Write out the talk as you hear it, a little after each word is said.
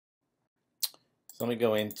So let me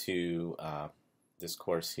go into this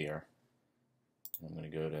course here. I'm going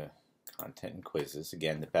to go to Content and Quizzes.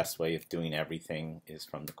 Again, the best way of doing everything is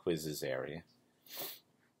from the Quizzes area.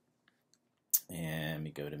 And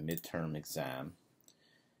we go to Midterm Exam.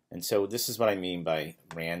 And so this is what I mean by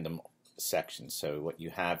random sections. So what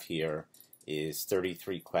you have here is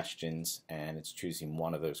 33 questions, and it's choosing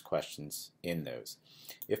one of those questions in those.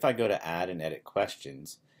 If I go to Add and Edit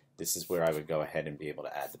Questions, this is where I would go ahead and be able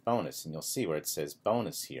to add the bonus. And you'll see where it says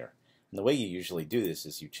bonus here. And the way you usually do this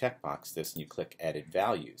is you checkbox this and you click Edit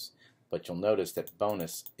Values. But you'll notice that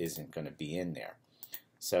bonus isn't going to be in there.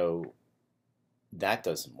 So that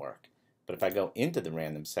doesn't work. But if I go into the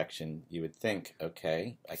random section, you would think,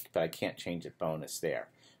 okay, but I can't change it bonus there.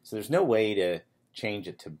 So there's no way to change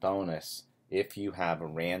it to bonus if you have a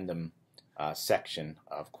random section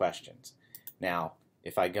of questions. Now,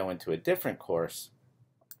 if I go into a different course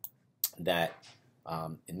that,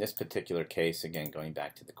 in this particular case, again, going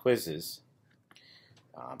back to the quizzes,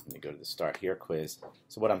 let me go to the Start Here quiz.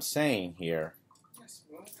 So what I'm saying here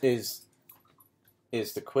is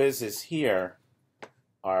the quizzes here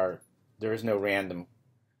there is no random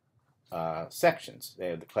sections.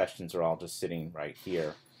 The questions are all just sitting right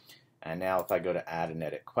here. And now if I go to Add and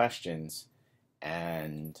Edit Questions,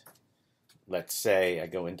 and let's say I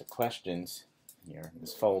go into Questions here in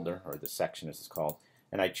this folder, or the section as it's called,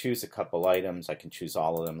 and I choose a couple items. I can choose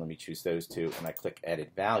all of them. Let me choose those two, and I click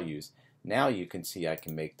Edit Values. Now you can see I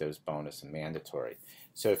can make those bonus and mandatory.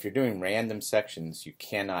 So if you're doing random sections, you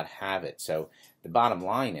cannot have it. So the bottom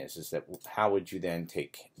line is that how would you then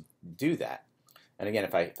do that? And again,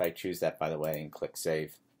 if I choose that, by the way, and click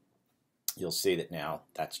Save, you'll see that now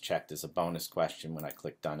that's checked as a bonus question. When I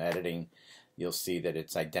click Done Editing, you'll see that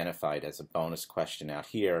it's identified as a bonus question out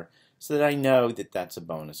here, so that I know that that's a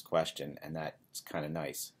bonus question, and that's kind of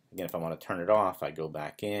nice. Again, if I want to turn it off, I go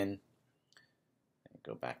back in,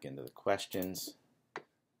 go back into the questions,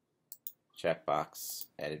 checkbox,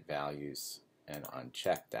 edit values, and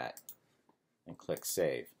uncheck that, and click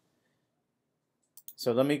Save.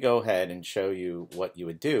 So let me go ahead and show you what you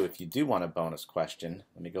would do if you do want a bonus question.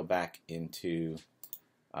 Let me go back into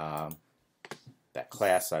that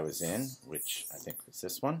class I was in, which I think was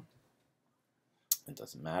this one. It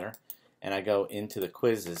doesn't matter. And I go into the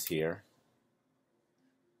quizzes here,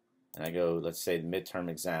 and I go, let's say, the midterm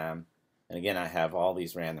exam. And again, I have all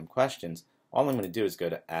these random questions. All I'm going to do is go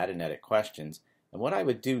to Add and Edit Questions. And what I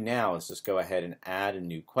would do now is just go ahead and add a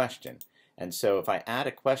new question. And so if I add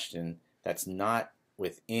a question that's not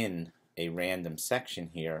within a random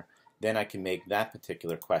section here, then I can make that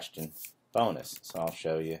particular question bonus. So I'll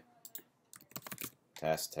show you.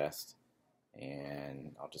 Test,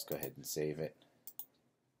 and I'll just go ahead and save it.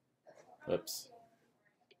 Whoops.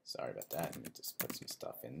 Sorry about that. Let me just put some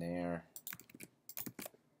stuff in there.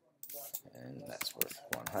 And that's worth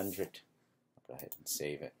 100. I'll go ahead and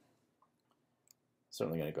save it.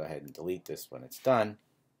 Certainly going to go ahead and delete this when it's done.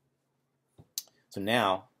 So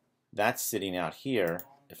now that's sitting out here.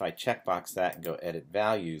 If I checkbox that and go Edit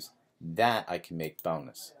Values, that I can make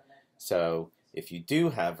bonus. So if you do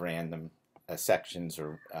have random sections,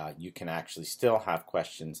 or you can actually still have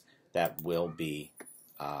questions that will be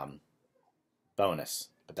bonus.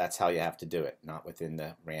 But that's how you have to do it, not within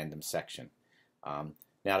the random section.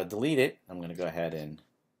 Now to delete it, I'm going to go ahead and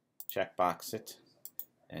checkbox it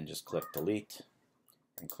and just click Delete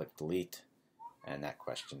and click Delete, and that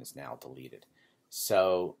question is now deleted.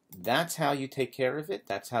 So that's how you take care of it.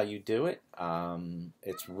 That's how you do it.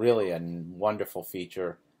 It's really a wonderful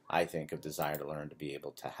feature, I think, of Desire to Learn, to be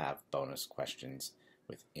able to have bonus questions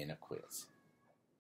within a quiz.